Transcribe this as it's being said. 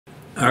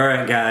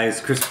Alright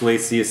guys, Chris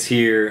Blasius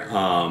here.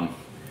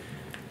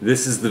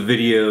 This is the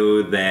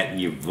video that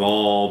you've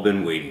all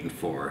been waiting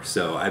for.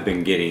 So I've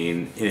been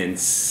getting an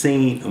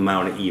insane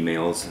amount of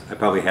emails. I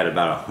probably had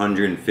about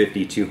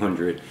 150,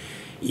 200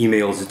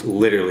 emails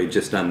literally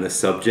just on this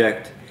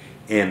subject.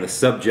 And the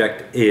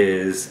subject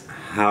is,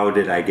 how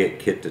did I get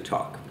Kitt to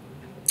talk?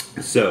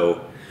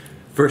 So,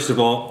 first of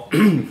all,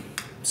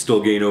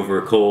 still getting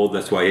over a cold.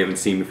 That's why you haven't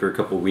seen me for a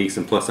couple weeks.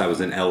 And plus I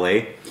was in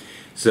LA.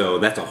 So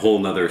that's a whole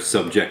nother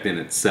subject in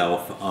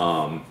itself.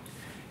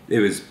 It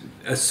was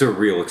a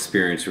surreal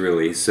experience,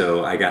 really.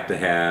 So I got to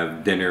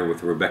have dinner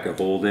with Rebecca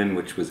Holden,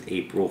 which was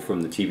April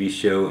from the TV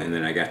show, and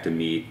then I got to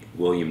meet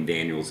William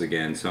Daniels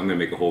again. So I'm going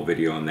to make a whole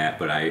video on that,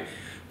 but I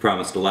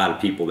promised a lot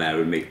of people that I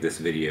would make this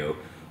video.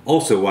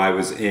 Also, while I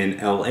was in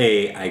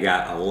LA, I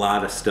got a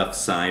lot of stuff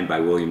signed by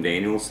William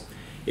Daniels.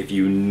 If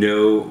you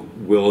know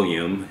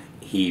William,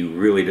 he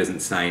really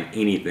doesn't sign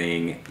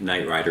anything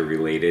Knight Rider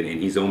related,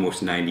 and he's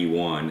almost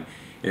 91.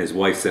 And his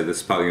wife said this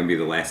is probably going to be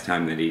the last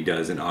time that he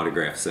does an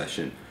autograph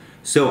session.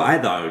 So I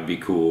thought it would be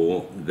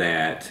cool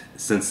that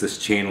since this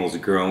channel is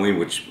growing,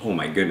 which, oh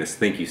my goodness,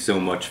 thank you so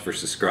much for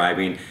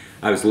subscribing.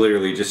 I was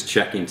literally just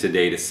checking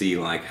today to see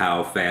like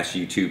how fast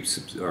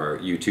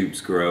YouTube's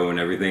grow and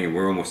everything, and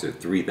we're almost at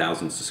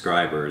 3,000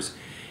 subscribers.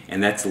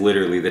 And that's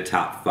literally the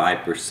top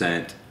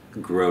 5%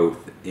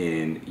 growth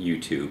in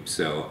YouTube.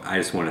 So I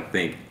just want to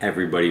thank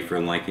everybody for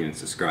liking and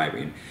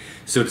subscribing.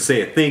 So to say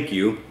a thank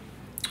you,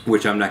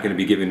 which I'm not going to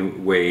be giving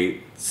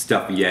away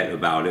stuff yet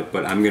about it,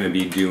 but I'm going to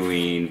be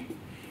doing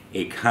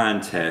a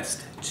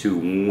contest to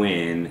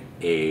win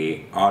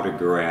a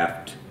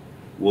autographed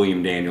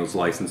William Daniels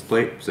license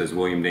plate. It says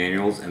William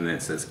Daniels and then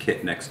it says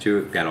Kitt next to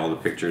it. Got all the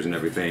pictures and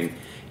everything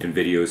and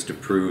videos to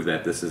prove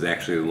that this is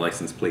actually the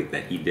license plate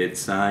that he did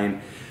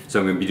sign. So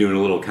I'm going to be doing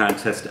a little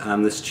contest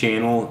on this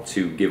channel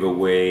to give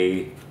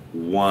away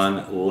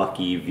one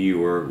lucky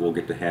viewer will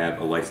get to have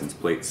a license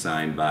plate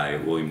signed by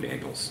William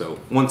Daniels. So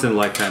once in a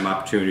lifetime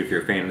opportunity. If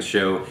you're a fan of the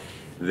show,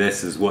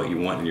 this is what you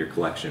want in your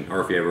collection.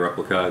 Or if you have a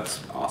replica, it's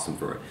awesome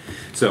for it.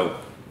 So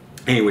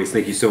anyways,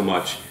 thank you so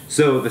much.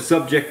 So the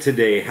subject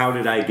today, how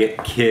did I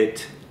get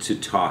Kitt to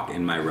talk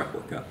in my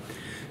replica?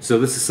 So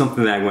this is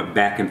something that I went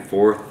back and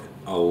forth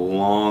a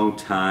long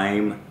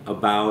time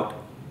about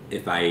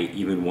if I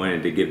even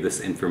wanted to give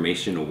this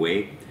information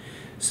away.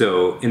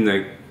 So in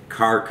the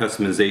car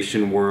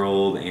customization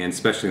world, and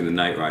especially in the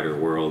Knight Rider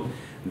world,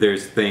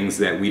 there's things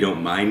that we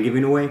don't mind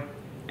giving away,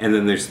 and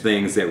then there's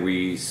things that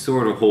we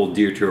sort of hold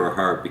dear to our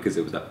heart because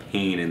it was a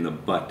pain in the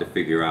butt to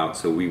figure out,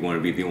 so we want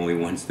to be the only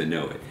ones to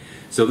know it.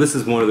 So this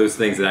is one of those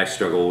things that I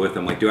struggle with.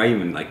 I'm like, do I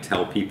even like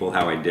tell people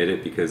how I did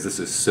it, because this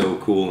is so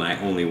cool and I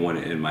only want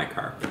it in my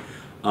car.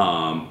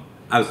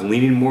 I was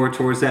leaning more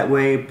towards that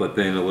way, but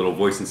then a little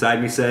voice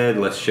inside me said,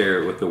 let's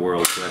share it with the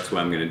world, so that's what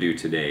I'm going to do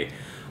today.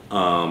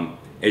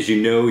 As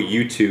you know,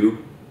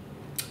 YouTube,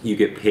 you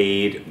get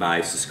paid by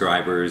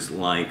subscribers,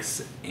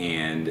 likes,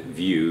 and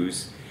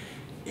views.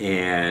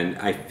 And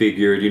I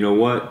figured, you know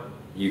what?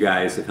 You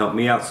guys have helped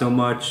me out so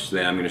much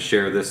that I'm going to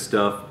share this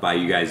stuff by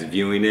you guys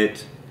viewing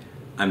it.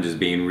 I'm just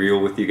being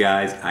real with you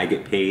guys. I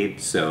get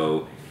paid,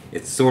 so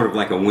it's sort of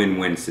like a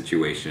win-win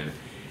situation.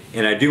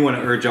 And I do want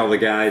to urge all the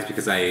guys,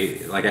 because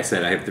like I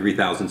said, I have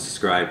 3,000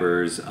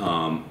 subscribers.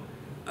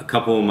 A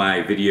couple of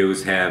my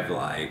videos have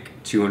like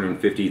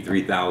 250,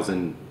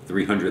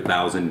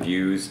 300,000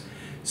 views.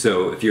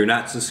 So if you're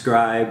not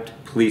subscribed,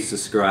 please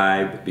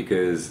subscribe,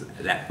 because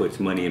that puts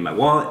money in my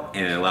wallet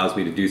and it allows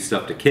me to do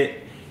stuff to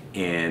Kitt.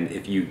 And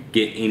if you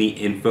get any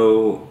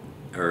info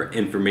or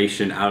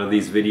information out of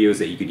these videos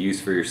that you could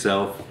use for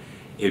yourself,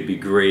 it'd be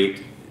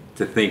great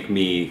to thank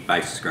me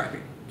by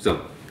subscribing.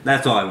 So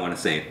that's all I want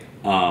to say.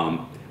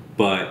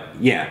 But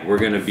yeah, we're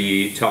going to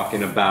be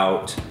talking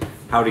about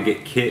how to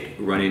get Kitt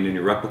running in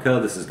your replica.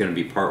 This is going to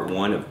be part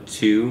 1 of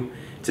 2.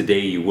 Today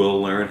you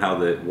will learn how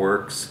that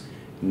works.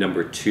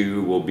 Number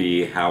 2 will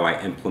be how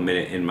I implement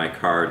it in my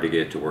car to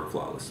get it to work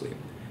flawlessly.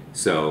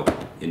 So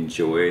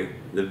enjoy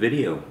the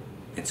video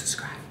and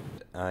subscribe.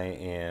 I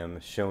am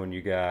showing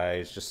you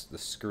guys just the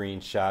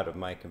screenshot of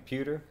my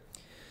computer.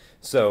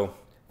 So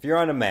if you're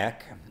on a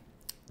Mac,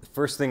 the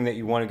first thing that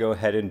you want to go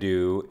ahead and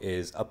do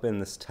is up in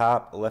this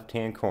top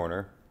left-hand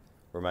corner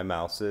where my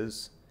mouse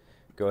is,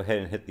 go ahead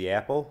and hit the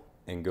Apple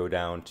and go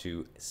down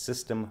to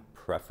System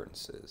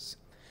Preferences.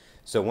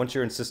 So once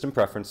you're in System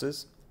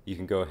Preferences, you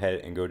can go ahead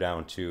and go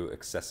down to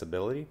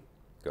Accessibility.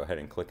 Go ahead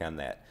and click on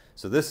that.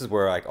 So this is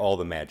where like all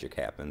the magic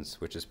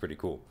happens, which is pretty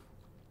cool.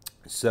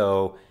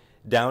 So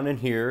down in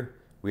here,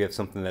 we have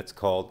something that's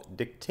called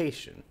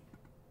Dictation.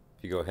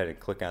 If you go ahead and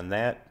click on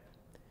that,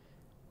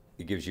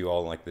 it gives you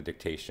all like the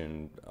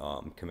dictation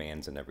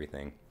commands and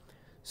everything.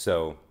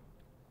 So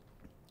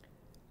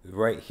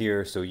right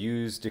here, so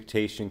use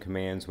dictation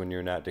commands when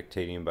you're not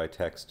dictating by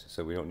text,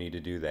 so we don't need to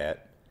do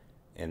that.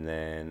 And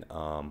then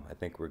I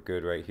think we're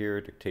good right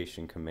here,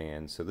 dictation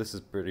commands. So this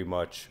is pretty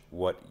much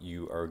what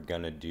you are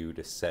gonna do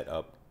to set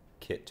up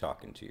Kitt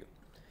talking to you.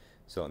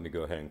 So let me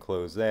go ahead and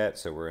close that.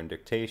 So we're in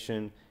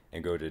dictation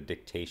and go to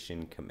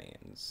dictation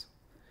commands.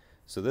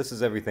 So this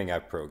is everything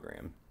I've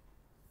programmed.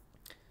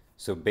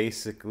 So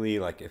basically,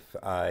 like if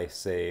I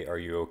say, "Are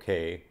you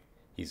okay?"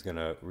 he's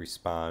gonna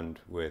respond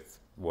with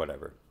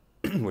whatever,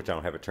 which I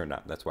don't have it turned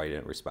on. That's why he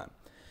didn't respond.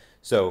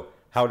 So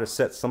how to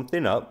set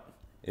something up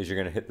is you're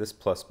gonna hit this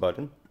plus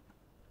button,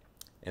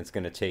 and it's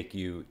gonna take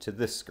you to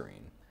this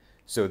screen.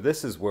 So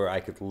this is where I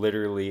could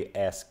literally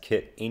ask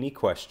Kitt any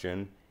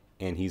question,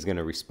 and he's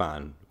gonna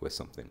respond with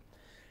something.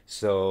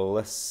 So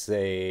let's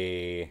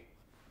say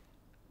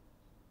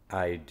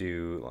I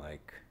do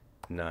like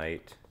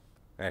night.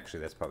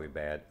 Actually, that's probably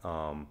bad.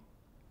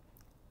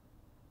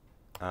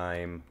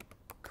 I'm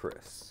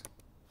Chris.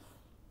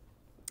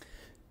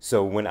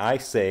 So when I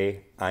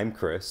say I'm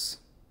Chris,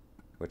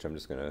 which I'm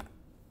just going to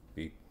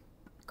be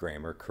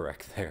grammar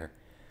correct there.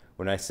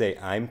 When I say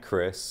I'm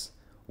Chris,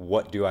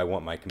 what do I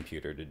want my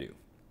computer to do?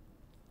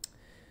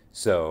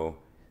 So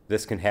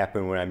this can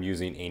happen when I'm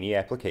using any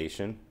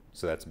application.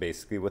 So that's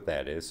basically what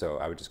that is. So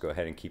I would just go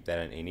ahead and keep that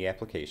in any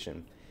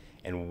application.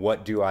 And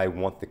what do I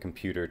want the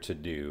computer to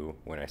do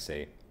when I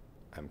say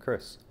I'm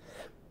Chris?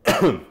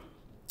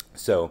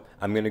 So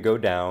I'm going to go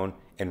down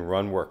and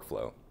run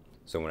workflow.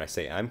 So when I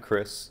say I'm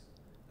Chris,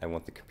 I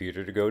want the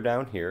computer to go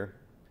down here.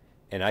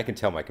 And I can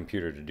tell my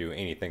computer to do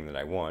anything that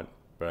I want,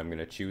 but I'm going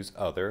to choose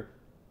other.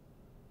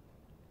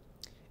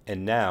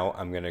 And now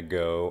I'm going to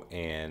go,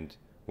 and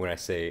when I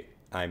say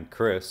I'm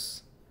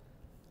Chris,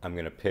 I'm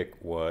going to pick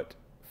what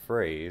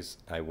phrase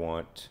I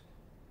want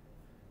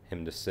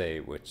him to say,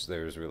 which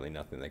there's really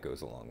nothing that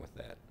goes along with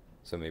that.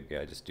 So maybe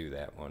I just do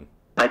that one.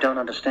 I don't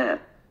understand.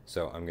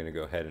 So I'm going to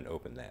go ahead and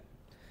open that.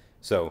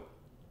 So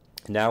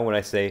now when I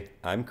say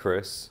I'm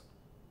Chris,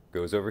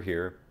 goes over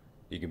here,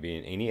 you can be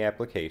in any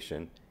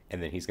application,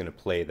 and then he's going to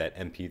play that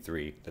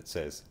MP3 that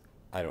says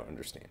I don't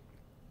understand.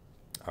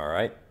 All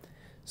right.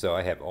 So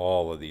I have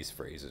all of these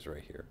phrases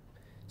right here.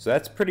 So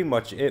that's pretty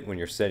much it when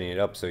you're setting it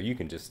up. So you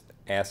can just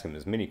ask him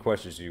as many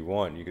questions as you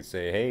want. You could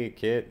say, "Hey,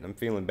 Kitt, I'm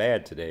feeling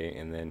bad today,"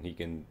 and then he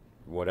can,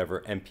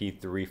 whatever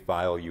MP3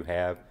 file you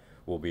have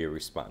will be a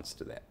response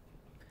to that.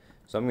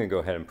 So I'm going to go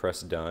ahead and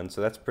press done.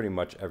 So that's pretty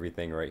much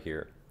everything right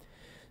here.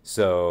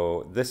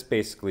 So this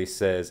basically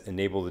says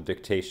enable the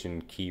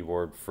dictation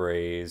keyword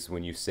phrase.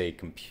 When you say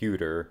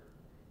computer,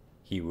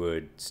 he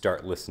would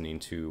start listening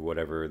to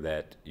whatever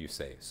that you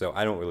say. So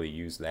I don't really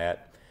use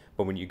that.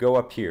 But when you go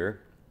up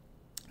here,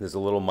 there's a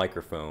little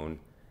microphone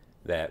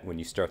that when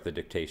you start the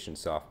dictation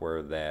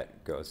software,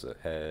 that goes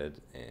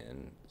ahead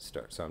and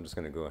starts. So I'm just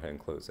going to go ahead and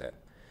close that.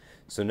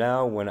 So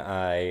now when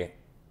I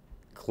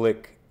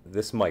click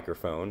this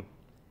microphone,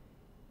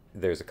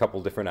 there's a couple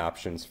different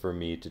options for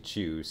me to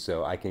choose.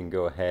 So I can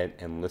go ahead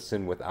and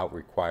listen without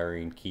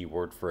requiring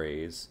keyword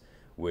phrase,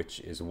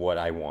 which is what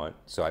I want.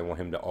 So I want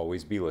him to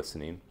always be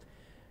listening.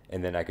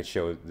 And then I could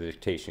show the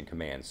dictation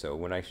commands. So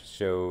when I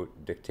show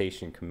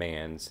dictation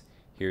commands,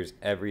 here's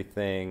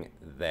everything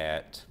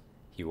that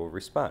he will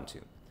respond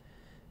to.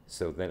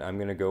 So then I'm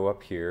going to go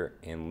up here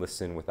and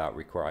listen without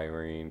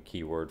requiring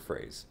keyword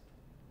phrase.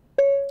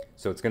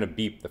 So it's going to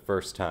beep the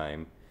first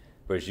time,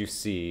 but as you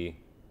see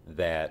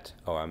that,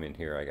 oh, I'm in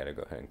here, I got to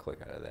go ahead and click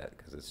out of that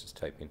because it's just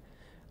typing.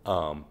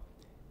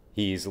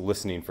 He's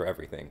listening for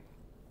everything.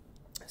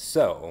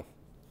 So,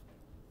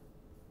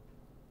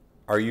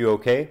 are you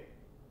okay?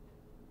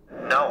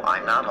 No,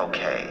 I'm not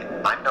okay.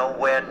 I'm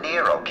nowhere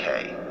near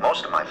okay.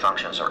 Most of my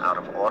functions are out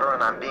of order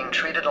and I'm being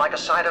treated like a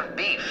side of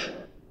beef.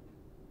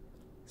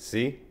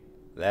 See?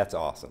 That's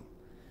awesome.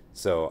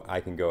 So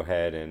I can go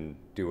ahead and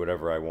do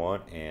whatever I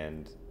want,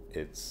 and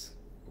it's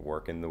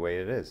working the way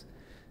it is.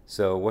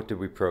 So what did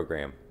we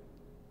program?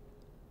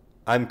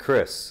 I'm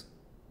Chris.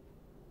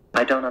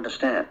 I don't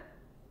understand.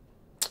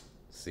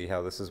 See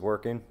how this is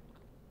working?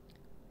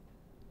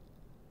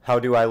 How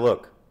do I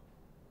look?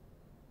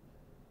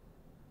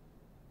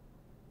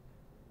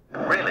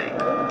 Really?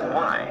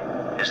 Why?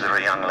 Is there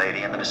a young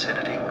lady in the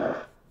vicinity?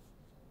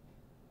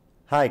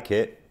 Hi,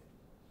 Kitt.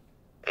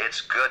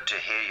 It's good to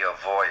hear your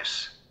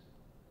voice.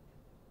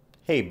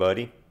 Hey,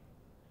 buddy.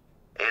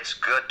 It's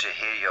good to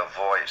hear your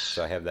voice.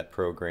 So I have that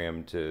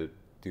programmed to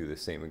do the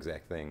same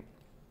exact thing.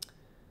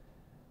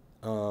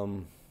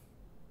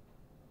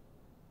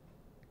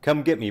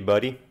 Come get me,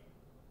 buddy.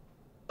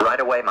 Right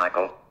away,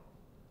 Michael.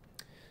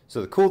 So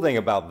the cool thing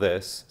about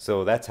this,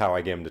 so that's how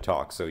I get him to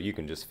talk, so you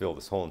can just fill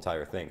this whole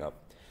entire thing up.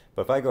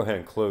 But if I go ahead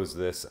and close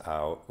this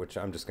out, which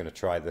I'm just going to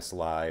try this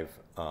live,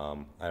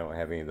 I don't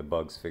have any of the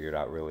bugs figured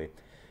out really.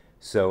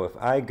 So if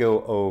I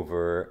go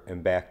over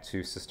and back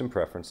to System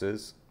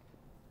Preferences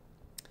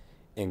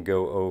and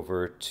go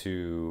over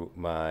to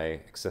my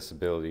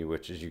accessibility,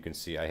 which as you can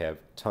see I have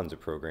tons of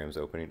programs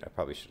opening. I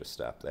probably should have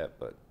stopped that,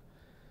 but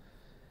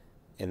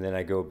and then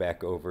I go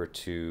back over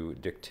to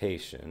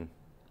dictation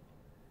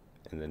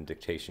and then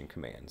dictation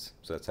commands.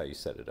 So that's how you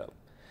set it up.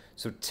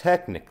 So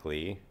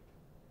technically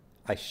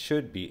I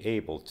should be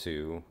able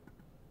to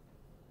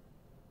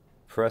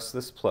press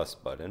this plus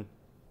button,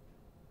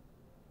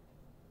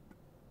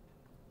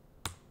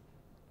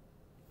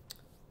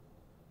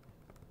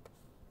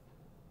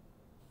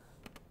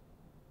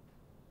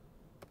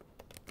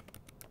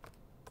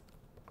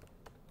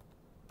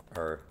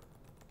 or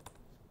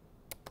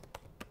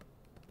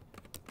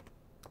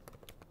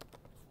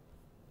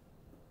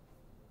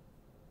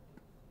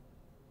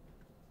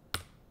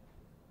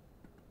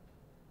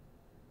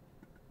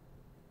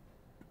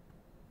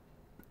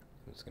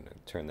just going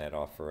to turn that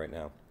off for right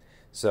now.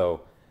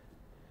 So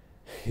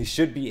you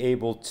should be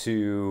able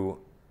to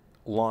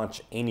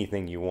launch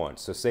anything you want.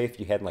 So say if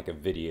you had like a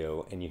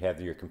video and you have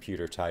your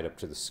computer tied up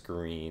to the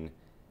screen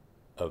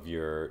of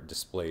your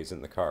displays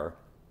in the car,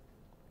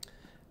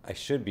 I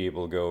should be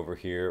able to go over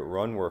here,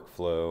 run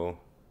workflow,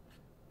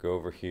 go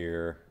over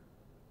here,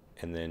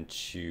 and then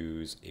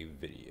choose a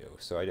video.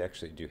 So I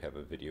actually do have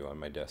a video on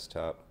my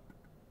desktop.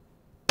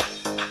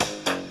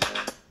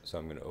 So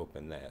I'm going to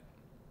open that.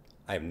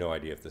 I have no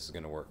idea if this is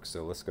going to work.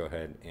 So let's go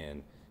ahead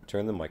and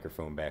turn the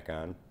microphone back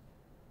on.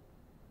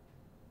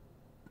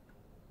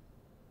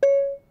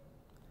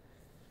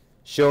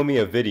 Show me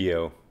a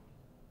video.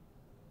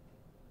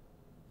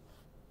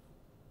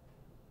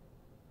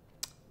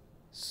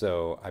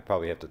 So I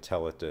probably have to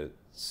tell it to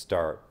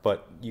start,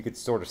 but you could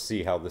sort of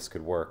see how this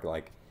could work.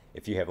 Like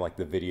if you have like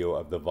the video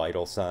of the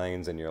vital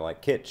signs and you're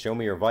like, Kitt, show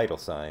me your vital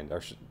sign,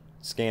 or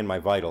scan my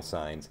vital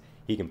signs,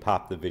 he can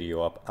pop the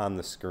video up on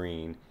the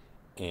screen,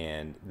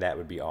 and that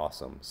would be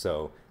awesome.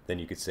 So then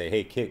you could say,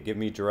 hey Kitt, give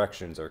me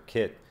directions, or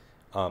Kitt,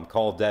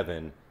 call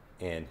Devin,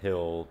 and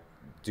he'll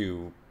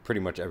do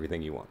pretty much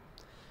everything you want.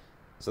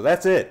 So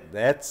that's it.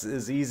 That's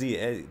as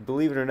easy.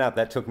 Believe it or not,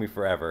 that took me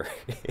forever.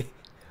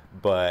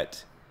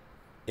 But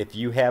if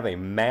you have a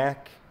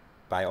Mac,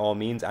 by all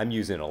means, I'm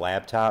using a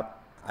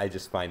laptop. I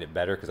just find it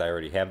better because I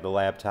already have the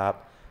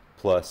laptop.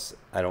 Plus,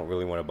 I don't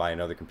really want to buy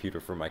another computer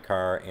for my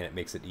car, and it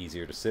makes it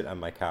easier to sit on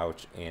my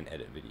couch and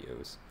edit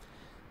videos.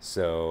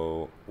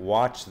 So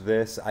watch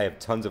this. I have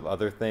tons of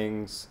other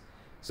things.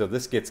 So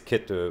this gets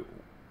Kitt to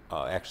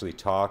actually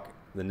talk.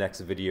 The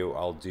next video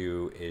I'll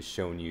do is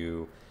showing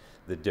you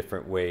the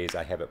different ways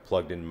I have it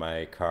plugged in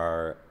my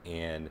car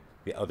and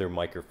the other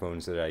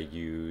microphones that I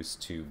use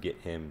to get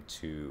him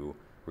to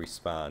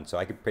respond. So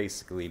I could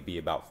basically be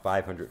about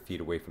 500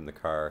 feet away from the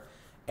car,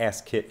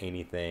 ask Kitt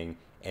anything,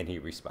 and he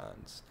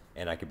responds.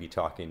 And I could be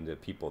talking to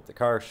people at the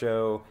car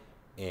show,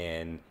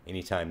 and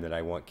anytime that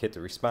I want Kitt to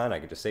respond, I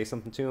could just say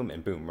something to him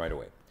and boom, right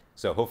away.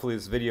 So hopefully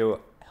this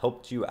video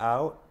helped you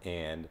out,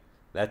 and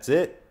that's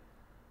it.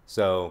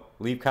 So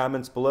leave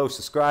comments below,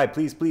 subscribe,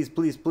 please, please,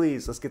 please,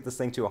 please. Let's get this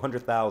thing to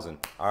 100,000.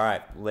 All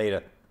right,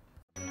 later.